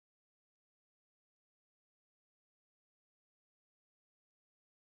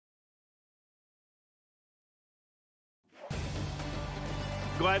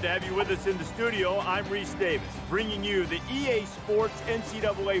glad to have you with us in the studio. I'm Reese Davis, bringing you the EA Sports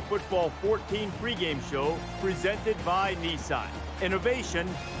NCAA Football 14 pregame show presented by Nissan. Innovation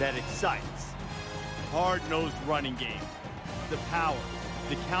that excites. Hard-nosed running games, the power,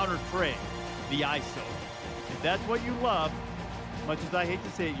 the counter trade, the ISO. If that's what you love, much as I hate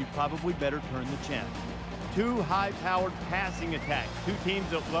to say it, you probably better turn the channel. Two high-powered passing attacks. Two teams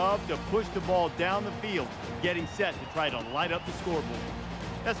that love to push the ball down the field, getting set to try to light up the scoreboard.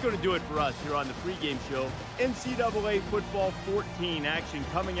 That's going to do it for us here on the pregame show. NCAA Football 14 action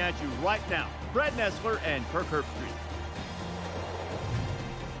coming at you right now. Brad Nessler and Kirk Herbstreit.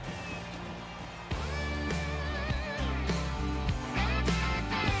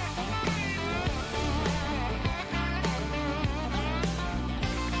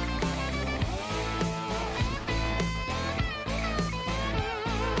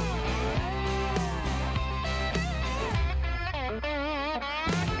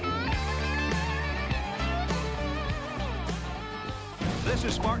 This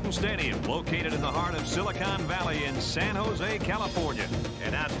is Spartan Stadium, located in the heart of Silicon Valley in San Jose, California.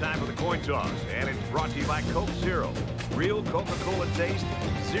 And now it's time for the coin toss, and it's brought to you by Coke Zero. Real Coca-Cola taste,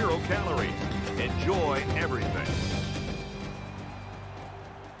 0 calories. Enjoy everything.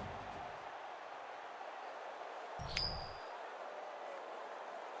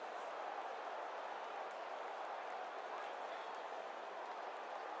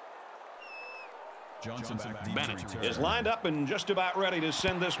 Bennett is lined up and just about ready to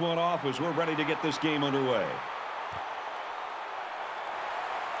send this one off as we're ready to get this game underway.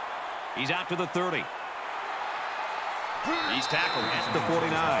 He's out to the 30. He's tackled at the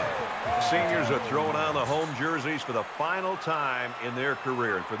 49. The seniors are throwing on the home jerseys for the final time in their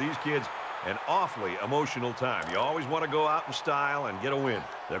career. And for these kids, an awfully emotional time. You always want to go out in style and get a win.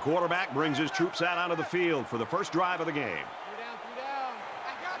 The quarterback brings his troops out onto the field for the first drive of the game.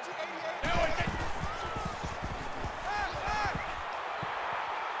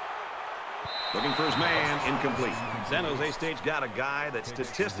 Looking for his man, incomplete. San Jose State's got a guy that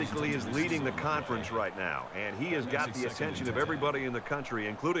statistically is leading the conference right now, and he has got the attention of everybody in the country,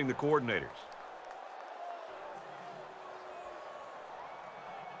 including the coordinators.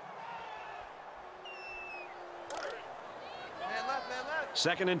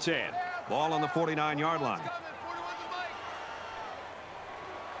 Second and 10. Ball on the 49-yard line.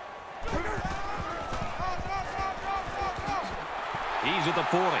 He's at the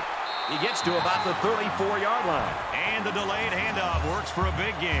 40. He gets to about the 34-yard line. And the delayed handoff works for a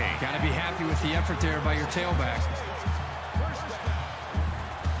big gain. Got to be happy with the effort there by your tailback.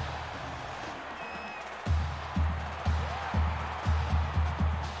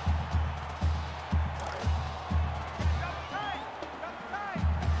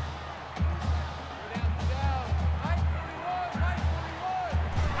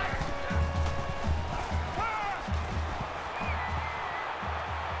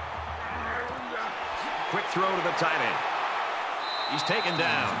 Quick throw to the tight end. He's taken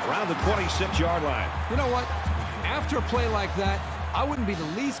down around the 26-yard line. You know what? After a play like that, I wouldn't be the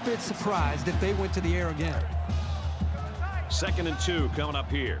least bit surprised if they went to the air again. Second and 2 coming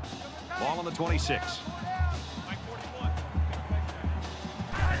up here. Ball on the 26.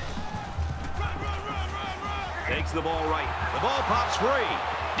 Takes the ball right. The ball pops free.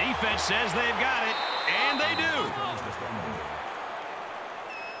 Defense says they've got it, and they do.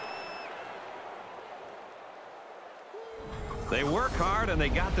 They work hard, and they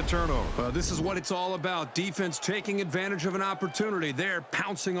got the turnover. This is what it's all about. Defense taking advantage of an opportunity. They're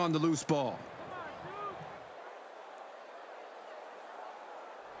pouncing on the loose ball.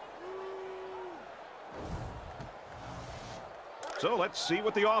 So let's see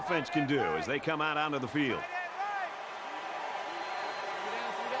what the offense can do as they come out onto the field.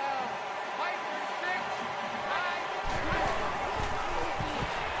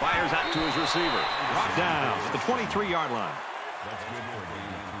 Fires out to his receiver. Brought down at the 23-yard line. That's good for a gain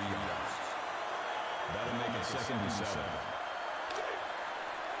of 3 yards. That'll make it 2nd and 7.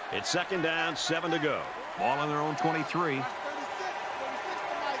 It's 2nd down, 7 to go. Ball on their own 23.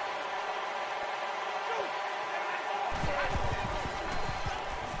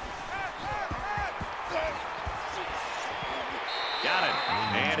 Got it.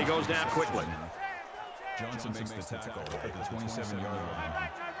 And he goes down quickly. Johnson makes the tackle at the 27-yard line.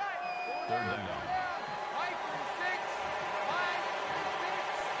 3rd down.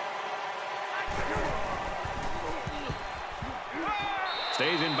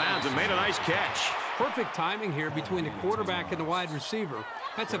 Stays in bounds and made a nice catch. Perfect timing here between the quarterback and the wide receiver.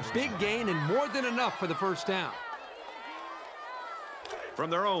 That's a big gain and more than enough for the first down. From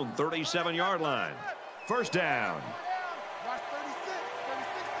their own 37-yard line. First down.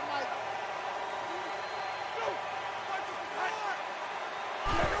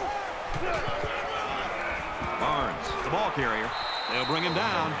 Barnes, the ball carrier. They'll bring him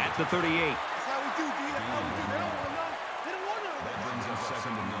down at the 38. That brings up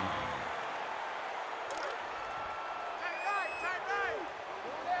 2nd and 9.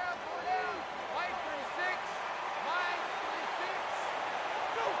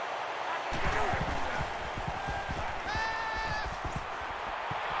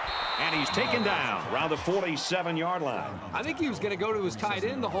 And he's taken down around the 47-yard line. I think he was going to go to his tight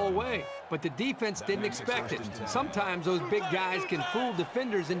end the whole way, but the defense didn't expect it. Sometimes those big guys can fool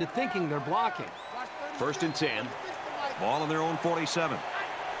defenders into thinking they're blocking. 1st and 10. Ball on their own 47.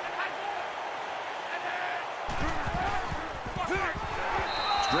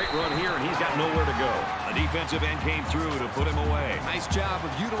 Straight run here, and he's got nowhere to go. The defensive end came through to put him away. Nice job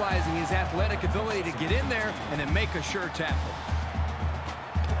of utilizing his athletic ability to get in there and then make a sure tackle.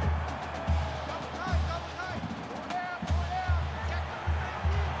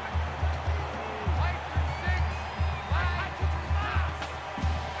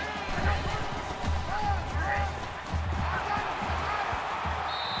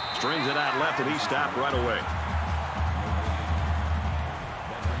 Strings it out left, and he stopped right away.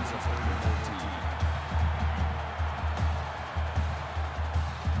 That brings us 3rd and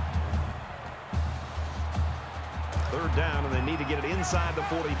 14. 3rd down, and they need to get it inside the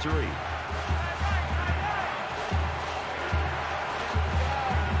 43.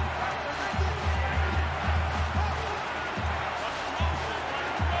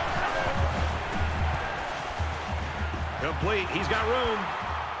 Complete. He's got room.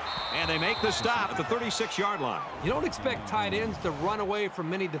 And they make the stop at the 36-yard line. You don't expect tight ends to run away from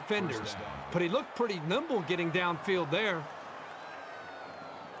many defenders, but he looked pretty nimble getting downfield there.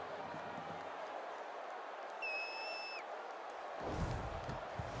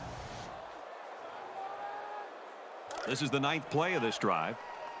 This is the 9th play of this drive.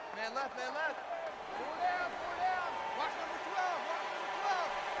 Man left, man left. 4 down, 4 down. Watch number 12, watch number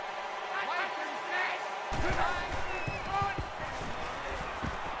 12. White 36.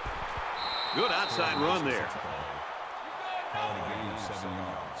 Good outside run there. Call it a gain of 7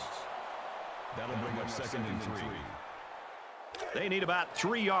 yards. That'll bring up 2nd and 3. They need about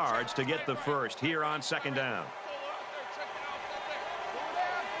 3 yards to get the first here on 2nd down.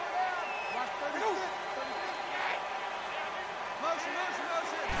 Watch 36. Motion, motion,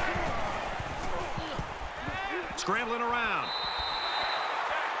 motion. Scrambling around.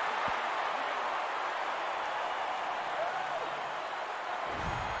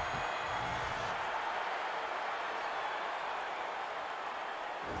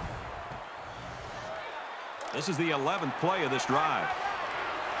 This is the 11th play of this drive.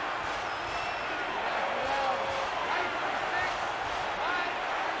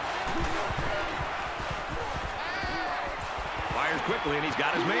 Fires quickly, and he's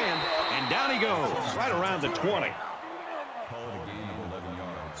got his man. And down he goes, right around the 20. Call it a gain of 11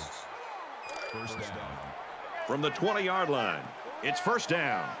 yards. 1st down. From the 20-yard line, it's 1st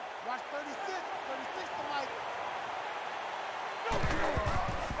down. Watch 36. 36 to Mike.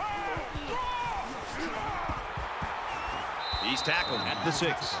 He's tackled at the 6.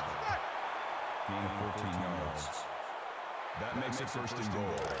 Gain of 14 yards. That makes it 1st and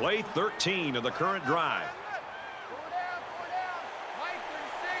goal. Play 13 of the current drive. 4 down, 4 down. White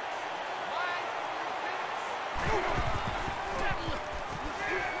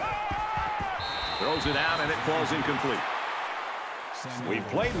 36. Throws it out, and it falls incomplete. We've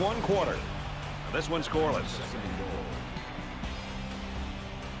played 1 quarter. This one's scoreless. 2nd and goal.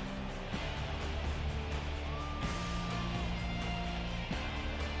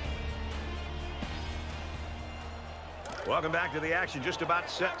 Welcome back to the action. Just about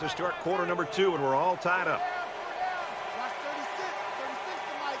set to start quarter number 2, and we're all tied up. Watch 36. 36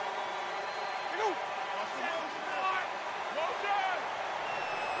 to Mike. Watch the motion.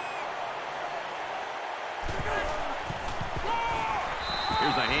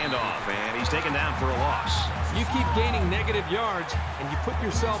 Here's the handoff, and he's taken down for a loss. You keep gaining negative yards, and you put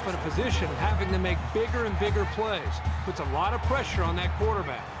yourself in a position of having to make bigger and bigger plays. Puts a lot of pressure on that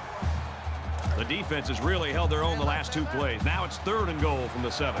quarterback. The defense has really held their own the last 2 plays. Now it's 3rd and goal from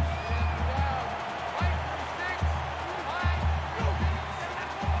the 7.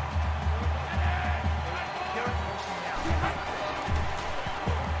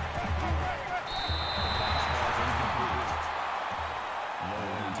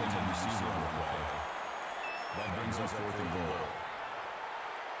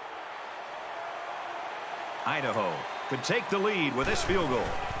 Idaho could take the lead with this field goal.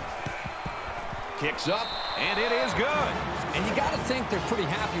 Kicks up, and it is good. And you got to think they're pretty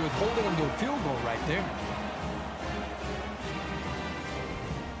happy with holding them to a field goal right there.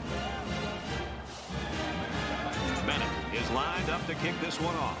 lined up to kick this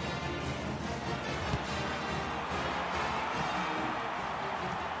one off.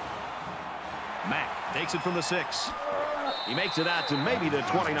 Mack takes it from the 6. He makes it out to maybe the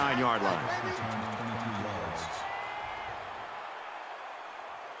 29-yard line.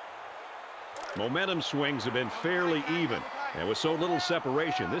 Momentum swings have been fairly even. And with so little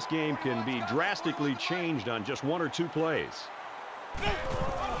separation, this game can be drastically changed on just 1 or 2 plays.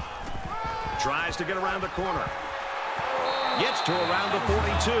 Tries to get around the corner. Gets to around the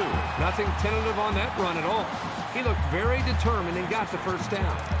 42. Nothing tentative on that run at all. He looked very determined and got the first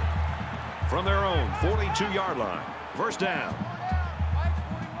down. From their own 42-yard line. First down.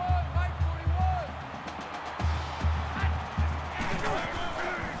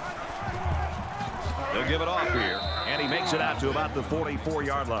 They'll give it off here, and he makes it out to about the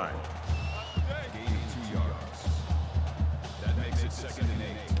 44-yard line. Gain 2 yards. That makes it 2nd and 8.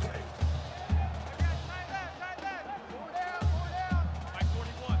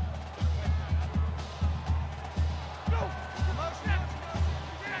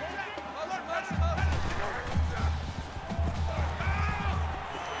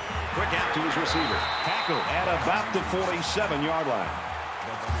 Quick out to his receiver. Tackle at about the 47-yard line.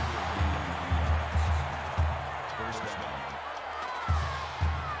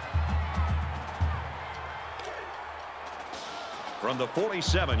 From the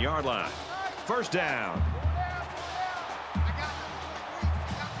 47-yard line. First down.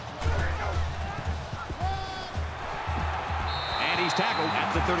 And he's tackled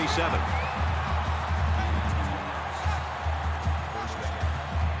at the 37.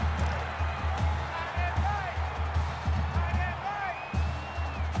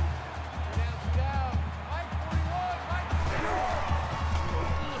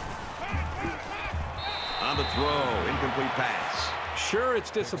 On the throw, incomplete pass. Sure,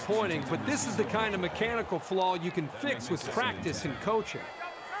 it's disappointing, but this is the kind of mechanical flaw you can fix with practice and coaching.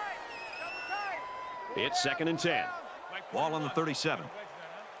 It's 2nd and 10. Ball on the 37.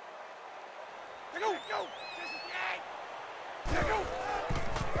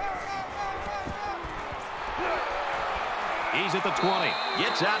 He's at the 20.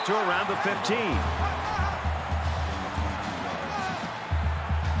 Gets out to around the 15.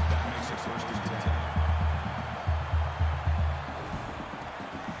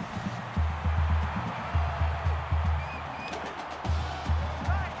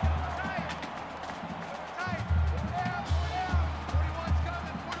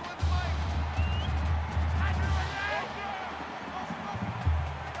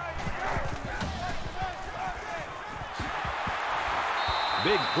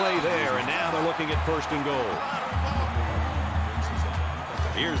 Big play there, and now they're looking at 1st and goal.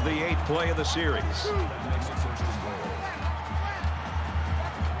 Here's the 8th play of the series.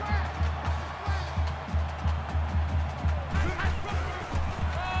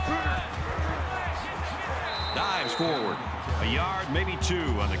 Dives forward. A yard, maybe 2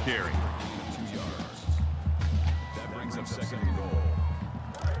 on the carry. 2 yards. That brings up 2nd and goal.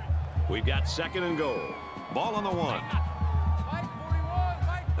 We've got 2nd and goal. Ball on the 1.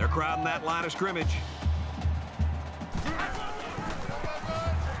 They're crowding that line of scrimmage.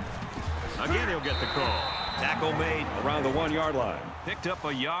 Again, he'll get the call. Tackle made around the 1-yard line. Picked up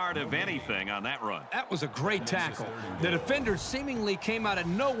a yard of anything on that run. That was a great tackle. The defender seemingly came out of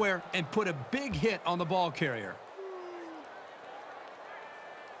nowhere and put a big hit on the ball carrier.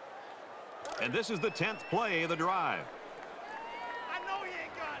 And this is the 10th play of the drive. I know he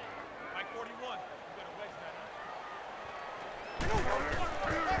ain't got it. Mike 41.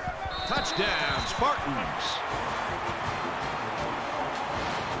 Touchdown, Spartans.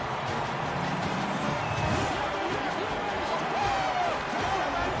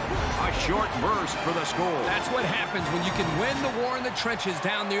 A short burst for the score. That's what happens when you can win the war in the trenches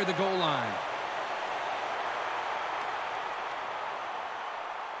down near the goal line.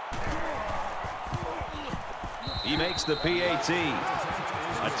 He makes the PAT.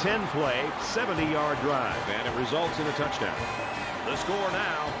 A 10-play, 70-yard drive, and it results in a touchdown. The score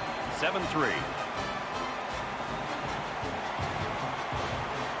now, 7-3.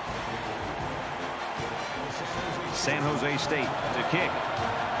 San Jose State to kick.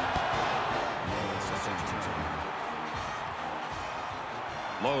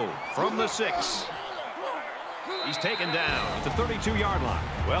 Low from the 6. He's taken down at the 32-yard line.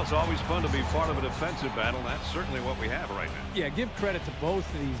 Well, it's always fun to be part of a defensive battle, and that's certainly what we have right now. Yeah, give credit to both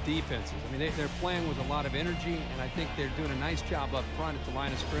of these defenses. I mean, they're playing with a lot of energy, and I think they're doing a nice job up front at the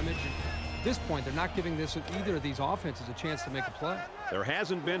line of scrimmage. At this point, they're not giving either of these offenses a chance to make a play. There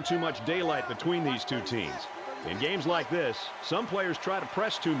hasn't been too much daylight between these two teams. In games like this, some players try to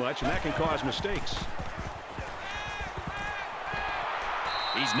press too much, and that can cause mistakes.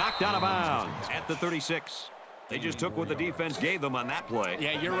 He's knocked out of bounds at the 36. They just took what the defense gave them on that play.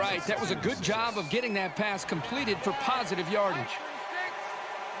 Yeah, you're right. That was a good job of getting that pass completed for positive yardage.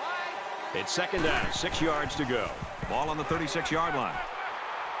 It's second down, 6 yards to go. Ball on the 36-yard line.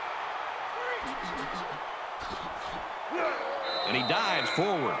 And he dives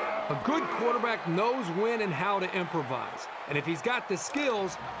forward. A good quarterback knows when and how to improvise. And if he's got the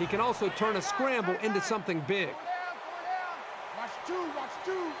skills, he can also turn a scramble into something big. Watch two, watch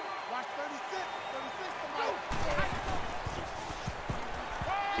 36,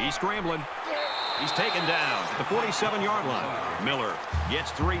 He's scrambling. He's taken down at the 47-yard line. Miller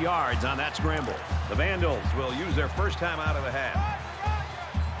gets 3 yards on that scramble. The Vandals will use their first time out of the half.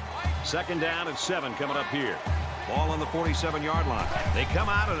 Second down and 7 coming up here. Ball on the 47-yard line. They come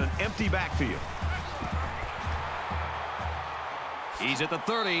out in an empty backfield. He's at the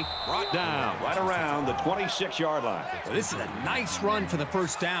 30, brought down right around the 26-yard line. Well, this is a nice run for the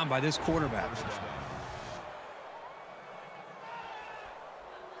first down by this quarterback.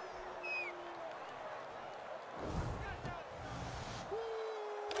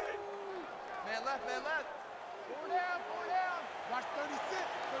 Man left. 4 down. Watch 36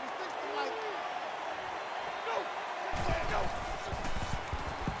 to Mike. Go.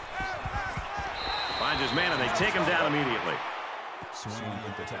 Finds his man, and they take him down immediately. Swing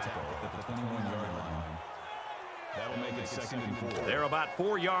with the tackle at the 21-yard line. That'll make it second and 4. They're about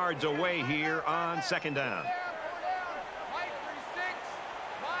 4 yards away here on second down. Mike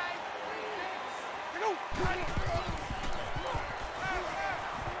 36.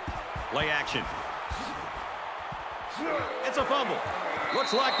 Play action. It's a fumble.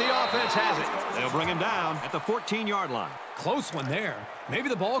 Looks like the offense has it. They'll bring him down at the 14-yard line. Close one there. Maybe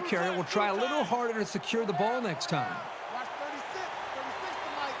the ball carrier will try a little harder to secure the ball next time. Watch 36 to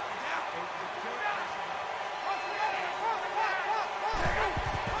Mike.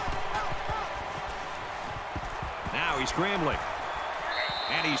 Now he's scrambling.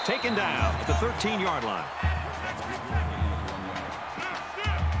 And he's taken down at the 13-yard line.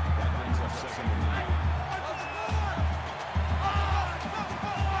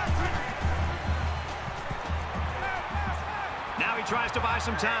 Now he tries to buy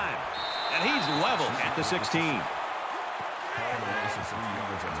some time. And he's level at the 16.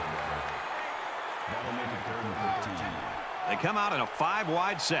 They come out in a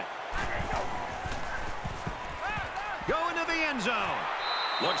 5-wide set. Go into the end zone.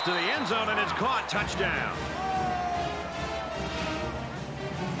 Looks to the end zone, and it's caught. Touchdown.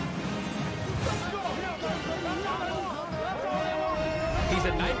 He's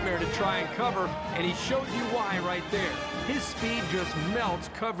a nightmare to try and cover, and he showed you why right there. His speed just melts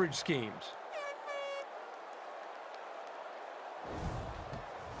coverage schemes.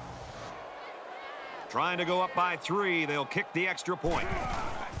 Trying to go up by 3. They'll kick the extra point.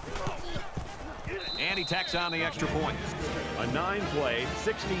 And he tacks on the extra point. A 9-play,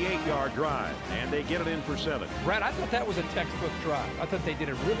 68-yard drive, and they get it in for 7. Brad, I thought that was a textbook drive. I thought they did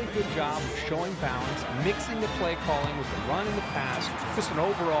a really good job of showing balance, mixing the play calling with the run and the pass. Just an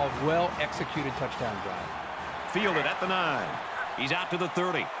overall well-executed touchdown drive. Fielded at the 9. He's out to the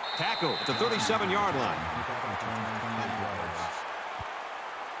 30. Tackle at the 37-yard line.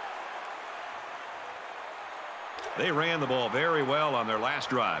 They ran the ball very well on their last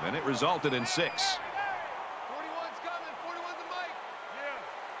drive, and it resulted in 6. 41's coming. 41's the Mike. Yeah.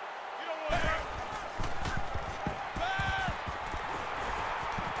 You don't want that.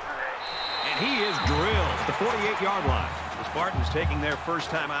 And he is drilled at the 48-yard line. The Spartans taking their first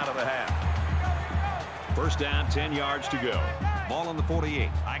time out of the half. First down, 10 yards to go. Ball on the 48.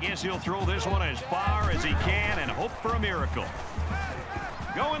 I guess he'll throw this one as far as he can and hope for a miracle.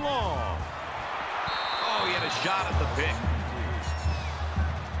 Going long. Oh, he had a shot at the pick.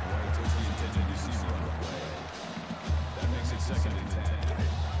 That makes it second and 10.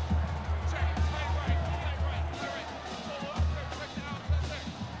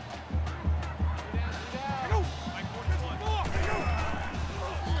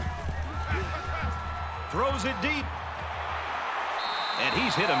 Throws it deep. And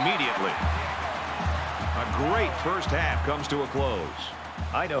he's hit immediately. A great first half comes to a close.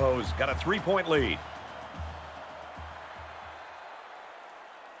 Idaho's got a 3-point lead.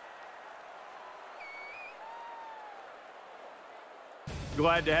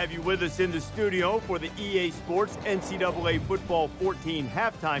 Glad to have you with us in the studio for the EA Sports NCAA Football 14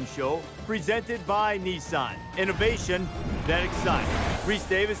 halftime show presented by Nissan. Innovation that excites. Reese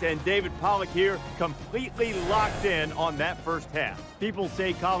Davis and David Pollack here, completely locked in on that first half. People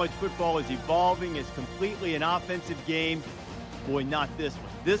say college football is evolving, it's completely an offensive game. Boy, not this one.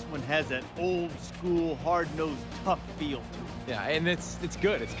 This one has that old school, hard-nosed, tough feel to it. Yeah, and it's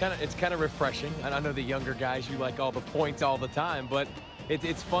good. It's kind of refreshing. And I know the younger guys, you like all the points all the time, but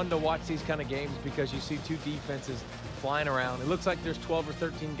it's fun to watch these kind of games because you see two defenses flying around. It looks like there's 12 or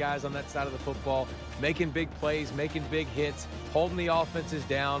 13 guys on that side of the football making big plays, making big hits, holding the offenses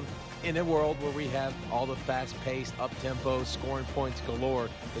down. In a world where we have all the fast-paced, up-tempo, scoring points galore,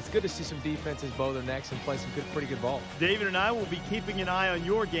 it's good to see some defenses bow their necks and play some pretty good ball. David and I will be keeping an eye on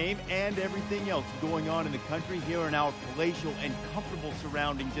your game and everything else going on in the country here in our palatial and comfortable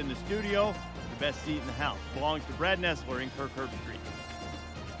surroundings in the studio. The best seat in the house belongs to Brad Nessler in Kirkherb Street.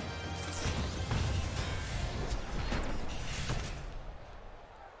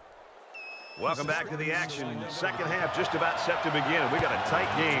 Welcome back to the action. Second half just about set to begin. We got a tight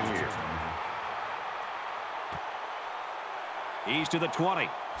game here. He's to the 20.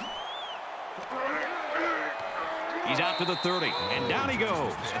 He's out to the 30, and down he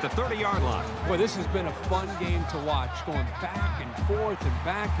goes at the 30-yard line. Boy, this has been a fun game to watch, going back and forth and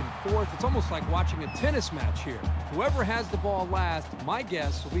back and forth. It's almost like watching a tennis match here. Whoever has the ball last, my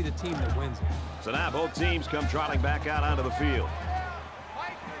guess, will be the team that wins it. So now both teams come trotting back out onto the field.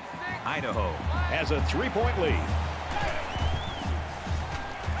 Idaho has a 3-point lead.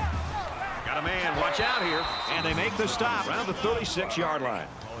 Got a man, watch out here. And they make the stop around the 36-yard line.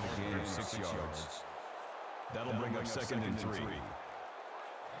 Call it a gain of 6 yards. That'll bring up 2nd and 3.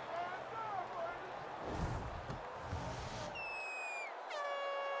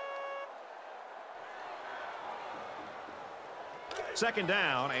 Second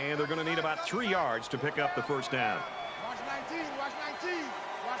down, and they're going to need about 3 yards to pick up the first down. Watch 19, watch 19.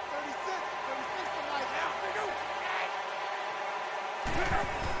 Watch 36, 36 tonight.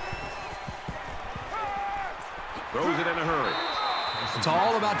 Throws it in a hurry. It's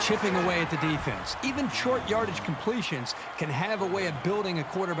all about chipping away at the defense. Even short yardage completions can have a way of building a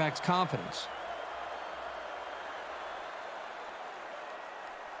quarterback's confidence.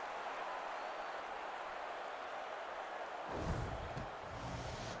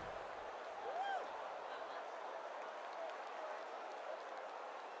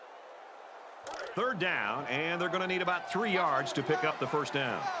 Third down, and they're going to need about 3 yards to pick up the first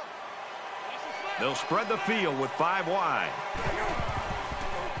down. They'll spread the field with 5 wide.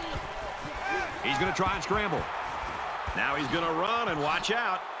 He's going to try and scramble. Now he's going to run and watch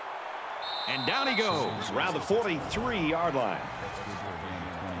out. And down he goes around the 43-yard line. That's good for a gain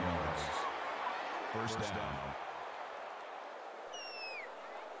of 20 yards. First down.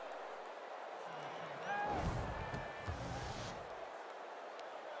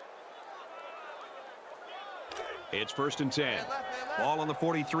 It's 1st and 10. Ball on the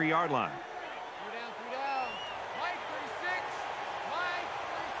 43-yard line. 3 down. Mike, 36. Mike,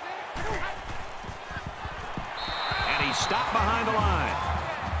 36. And he's stopped behind the line.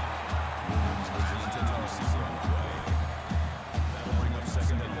 That'll bring up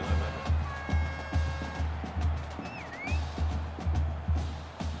 2nd and 11.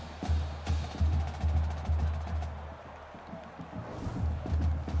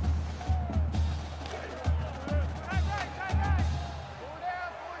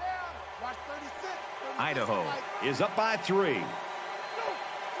 Watch 36. Idaho is up by 3.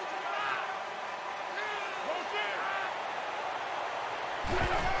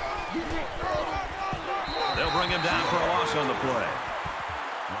 They'll bring him down for a loss on the play.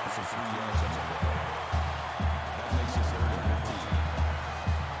 Loss of 3 yards on the play. That makes it 3rd and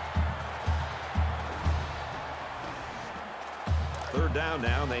 15. Third down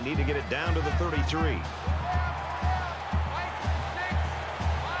now, and they need to get it down to the 33.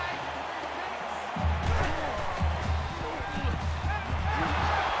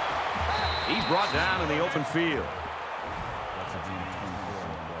 He's brought down in the open field. That's a gain of 24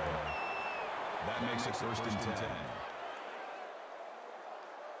 on the play. That makes it 1st and 10.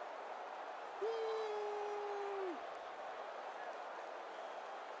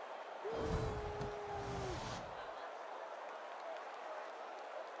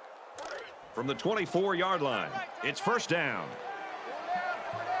 From the 24-yard line, it's 1st down.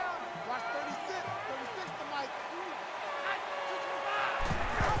 Watch 36. 36 to Mike.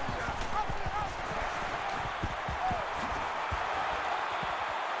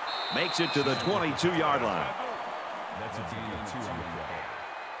 Makes it to the 22-yard line. That's a gain of 2 on the play.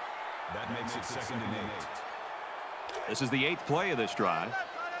 That makes it 2nd and 8. This is the 8th play of this drive. 4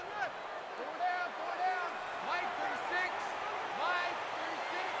 down. Mike, 36. Mike,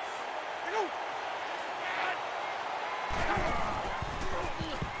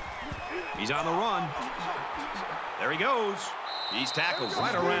 36. He's on the run. There he goes. He's tackled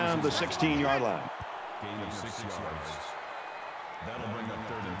right around the 16-yard line. Gain of 6 yards. That'll bring up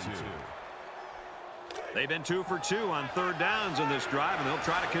 3rd and 2. They've been 2 for 2 on 3rd downs in this drive, and they'll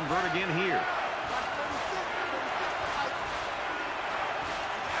try to convert again here.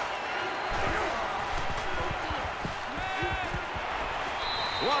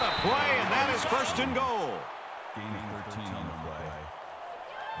 What a play, and that is 1st and goal. Gain of 13 on the play.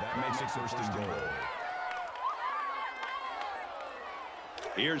 That makes it 1st and goal.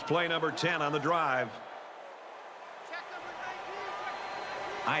 Here's play number 10 on the drive.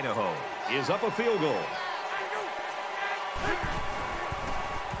 Idaho is up a field goal.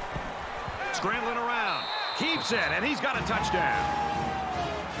 Scrambling around. Keeps it, and he's got a touchdown.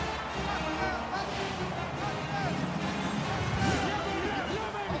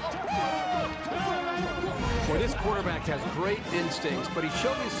 Boy, this quarterback has great instincts, but he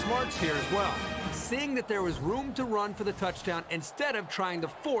showed his smarts here as well, seeing that there was room to run for the touchdown instead of trying to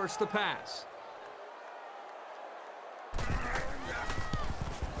force the pass.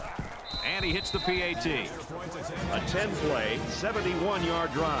 And he hits the PAT. A 10-play,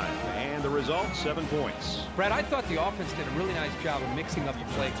 71-yard drive. And the result, 7 points. Brad, I thought the offense did a really nice job of mixing up the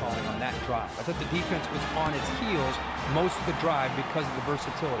play calling on that drive. I thought the defense was on its heels most of the drive because of the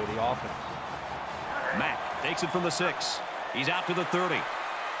versatility of the offense. Mack takes it from the 6. He's out to the 30.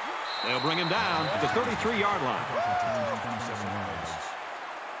 They'll bring him down to the 33-yard line.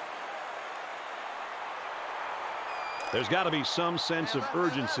 There's got to be some sense of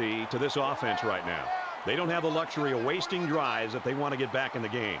urgency to this offense right now. They don't have the luxury of wasting drives if they want to get back in the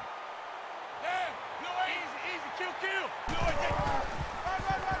game.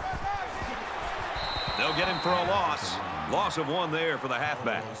 They'll get him for a loss. Loss of 1 there for the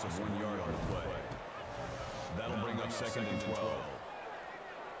halfback. Loss of 1 yard on the play. That'll bring up 2nd and 12.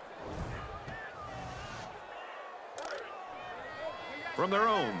 From their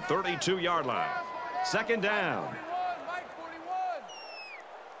own 32-yard line. 2nd down.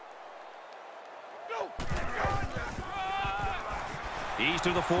 He's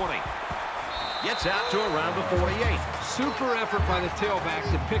to the 40. Gets out to around the 48. Super effort by the tailback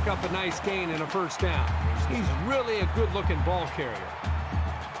to pick up a nice gain and a 1st down. He's really a good-looking ball carrier.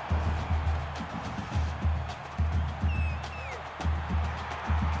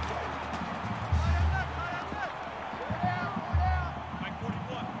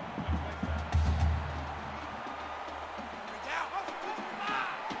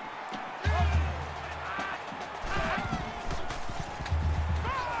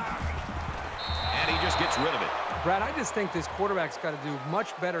 Brad, I just think this quarterback's got to do a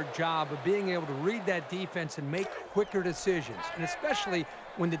much better job of being able to read that defense and make quicker decisions. And especially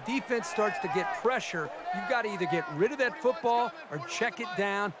when the defense starts to get pressure, you've got to either get rid of that football or check it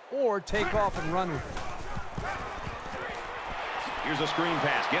down or take off and run with it. Here's a screen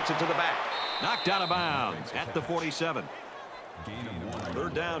pass. Gets it to the back. Knocked out of bounds at the 47.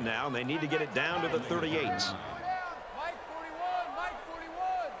 3rd down now, and they need to get it down to the 38.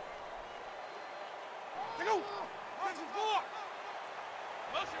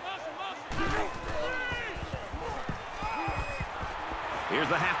 Here's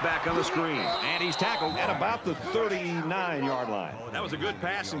the halfback on the screen, and he's tackled at about the 39-yard line. That was a good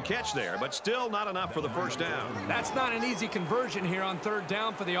pass and catch there, but still not enough for the 1st down. That's not an easy conversion here on 3rd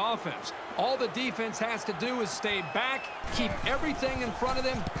down for the offense. All the defense has to do is stay back, keep everything in front of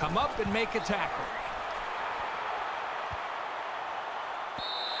them, come up and make a tackle.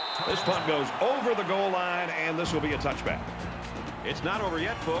 This punt goes over the goal line, and this will be a touchback. It's not over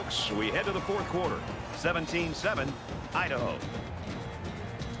yet, folks. We head to the 4th quarter. 17-7, Idaho.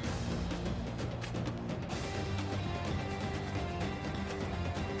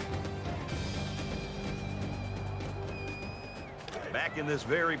 Back in this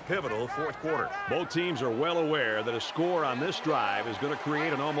very pivotal 4th quarter. Both teams are well aware that a score on this drive is going to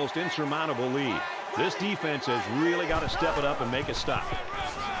create an almost insurmountable lead. This defense has really got to step it up and make a stop.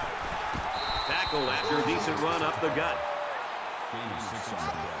 Tackle after a decent run up the gut.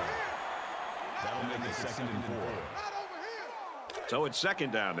 That'll make it 2nd and 4. So it's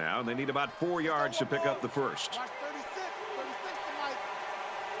 2nd down now, and they need about 4 yards to pick up the 1st.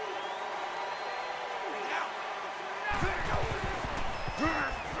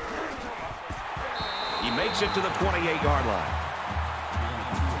 He makes it to the 28-yard line.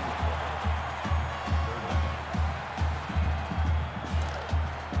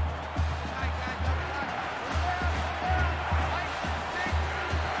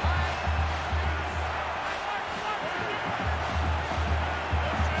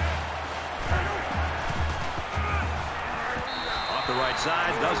 Off the right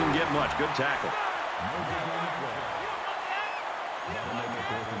side, doesn't get much. Good tackle.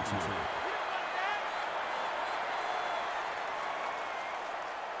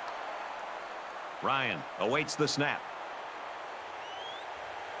 Ryan awaits the snap.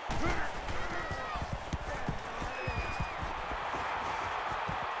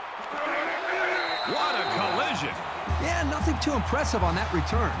 What a collision. Yeah, nothing too impressive on that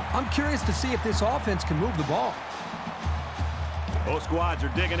return. I'm curious to see if this offense can move the ball. Both squads are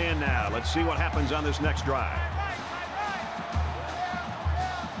digging in now. Let's see what happens on this next drive.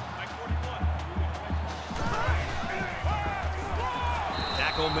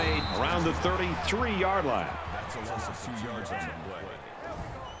 Tackle made around the 33-yard line. That's a loss of 2 yards on the play.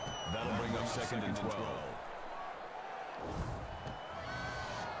 That'll bring up 2nd and 12.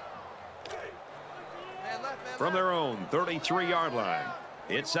 From their own 33-yard line,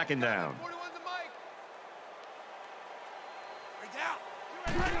 it's 2nd down.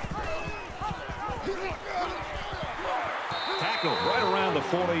 Tackle right around the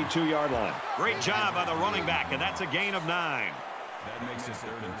 42-yard line. Great job by the running back, and that's a gain of 9. That makes it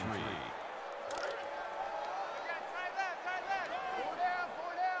 3rd and 3.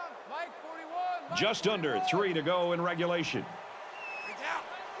 Just under 3 to go in regulation.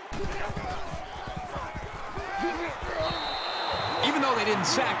 Even though they didn't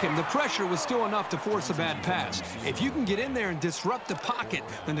sack him, the pressure was still enough to force a bad pass. If you can get in there and disrupt the pocket,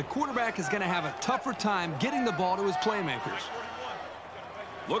 then the quarterback is going to have a tougher time getting the ball to his playmakers.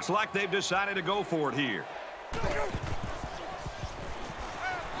 Looks like they've decided to go for it here.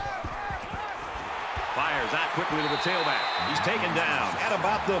 Fires out quickly to the tailback. He's taken down at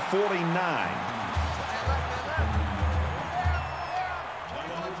about the 49.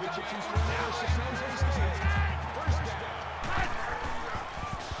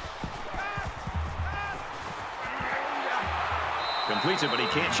 Completes it, but he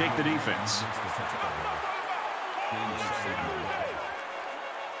can't shake the defense.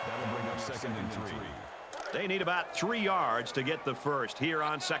 That'll bring up 2nd and 3. They need about 3 yards to get the first here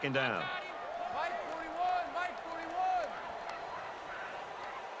on 2nd down.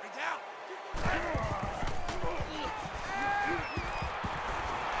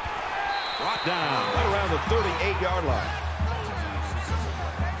 Brought down right around the 38-yard line.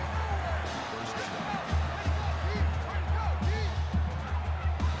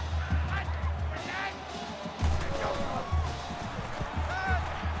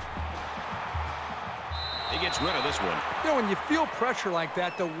 He gets rid of this one. You know, when you feel pressure like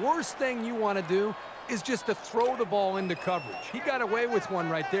that, the worst thing you want to do is just to throw the ball into coverage. He got away with one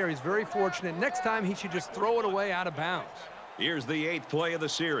right there. He's very fortunate. Next time, he should just throw it away out of bounds. Here's the 8th play of the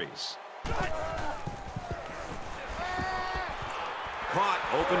series. Caught,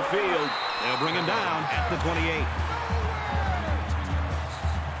 open field. They'll bring him down at the 28.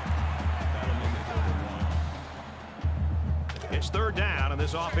 It's 3rd down, and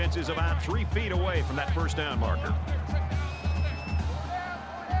this offense is about 3 feet away from that 1st down marker.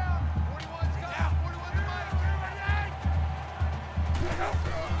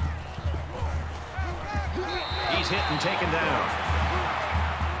 He's hit and taken down.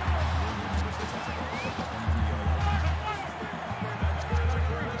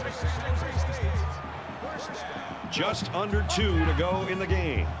 Just under 2 to go in the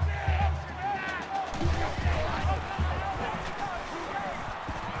game.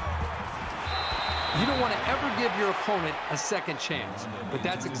 You don't want to ever give your opponent a second chance, but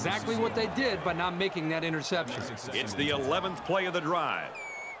that's exactly what they did by not making that interception. It's the 11th play of the drive.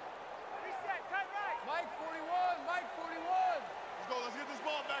 Mike 41, Mike 41. Let's go, let's get this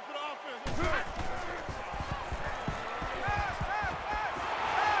ball back to the offense.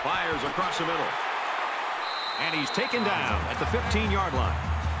 Fires across the middle. And he's taken down at the 15-yard line.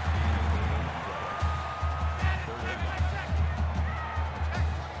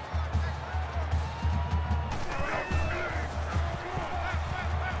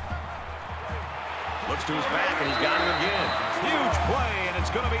 Looks to his back, and he's got him again. Huge play, and it's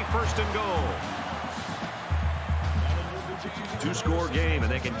going to be 1st and goal. 2-score game,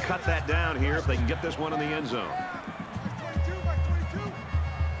 and they can cut that down here if they can get this one in the end zone.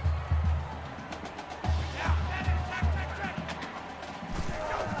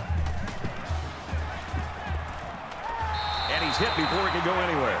 And he's hit before he can go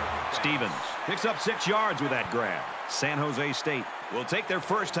anywhere. Stevens picks up 6 yards with that grab. San Jose State will take their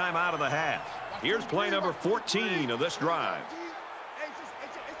first time out of the half. Here's play number 14 of this drive.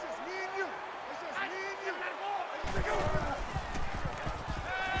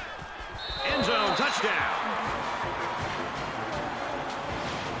 End zone touchdown.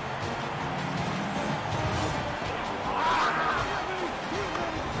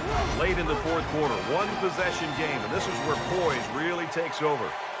 Late in the 4th quarter, 1-possession game, and this is where poise really takes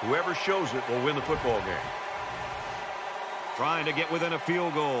over. Whoever shows it will win the football game. Trying to get within a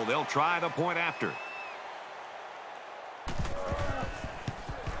field goal. They'll try the point after.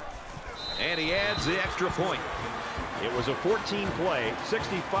 And he adds the extra point. It was a 14-play,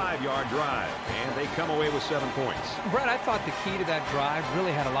 65-yard drive, and they come away with 7 points. Brett, I thought the key to that drive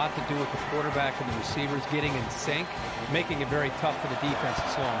really had a lot to do with the quarterback and the receivers getting in sync, making it very tough for the defense to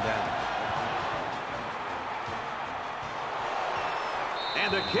slow them down.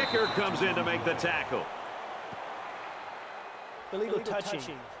 And the kicker comes in to make the tackle. Illegal touching.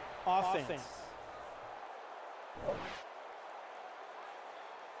 Offense.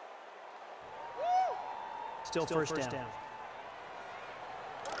 Still first down.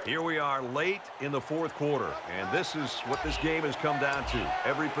 Here we are late in the fourth quarter, and this is what this game has come down to.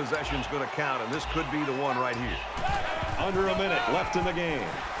 Every possession's going to count, and this could be the one right here. Under a minute left in the game.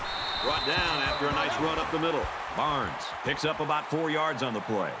 Brought down after a nice run up the middle. Barnes picks up about 4 yards on the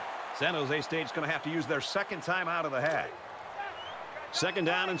play. San Jose State's going to have to use their second time out of the half. 2nd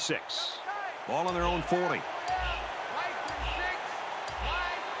down and 6. Ball on their own 40.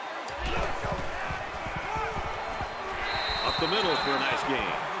 Up the middle for a nice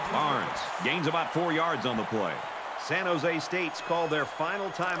gain. Barnes gains about 4 yards on the play. San Jose State's called their final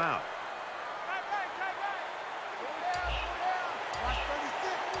timeout.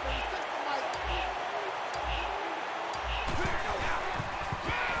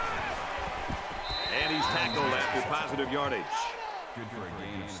 And he's tackled after positive yardage. Good for a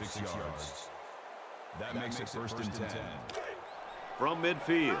gain of 6 yards. That makes it 1st and 10. From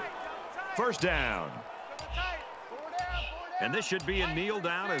midfield. 1st down. And this should be a kneel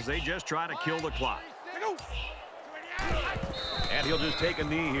down as they just try to kill the clock. And he'll just take a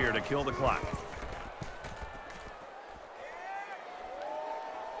knee here to kill the clock.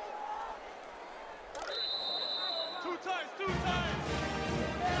 Two times.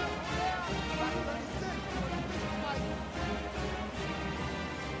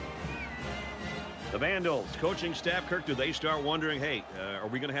 The Vandals coaching staff, Kirk, do they start wondering, hey, are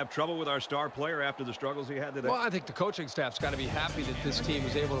we going to have trouble with our star player after the struggles he had today? Well, I think the coaching staff's got to be happy that this team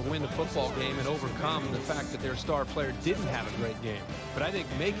was able to win the football game and overcome the fact that their star player didn't have a great game. But I think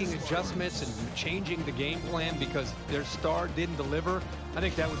making adjustments and changing the game plan because their star didn't deliver, I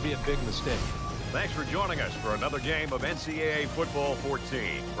think that would be a big mistake. Thanks for joining us for another game of NCAA Football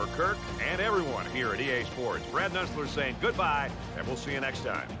 14. For Kirk and everyone here at EA Sports, Brad Nussler saying goodbye, and we'll see you next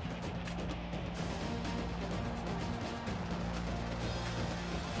time.